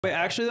Wait,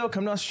 actually though,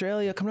 come to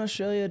Australia,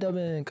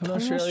 Dubbin. Come to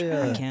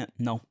Australia. I can't.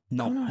 No. He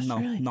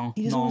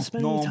doesn't want to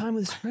spend any time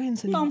with his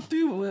friends. And Is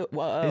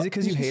it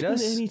because you hate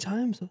us? Any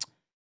time. So.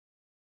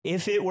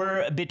 If it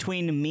were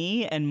between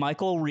me and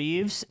Michael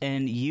Reeves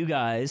and you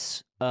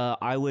guys,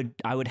 I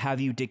would have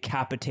you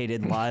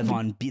decapitated live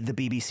on the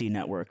BBC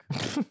network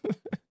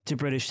to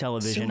British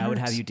television. I would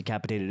have you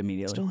decapitated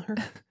immediately. Still hurt.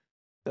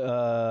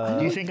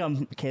 Do you think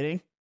I'm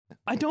kidding?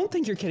 I don't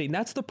think you're kidding.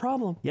 That's the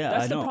problem. Yeah,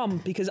 that's I the don't. problem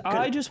because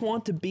I just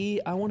want to be.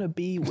 I want to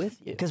be with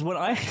you. Because what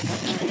I.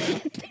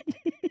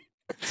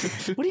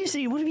 What do you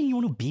say? What do you mean you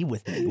want to be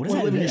with me? What does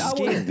that live in mean? your I want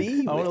to skin.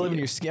 be. I want to live in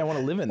your skin. I want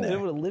to live in there. I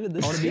want to live in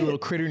this. I want to be a little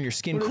critter in your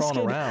skin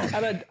crawling around.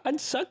 I'd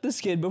suck the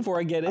skin before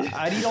I get it.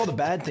 I'd eat all the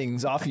bad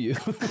things off you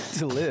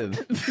to live,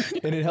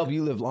 and it'd help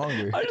you live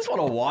longer. I just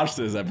want to watch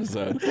this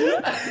episode.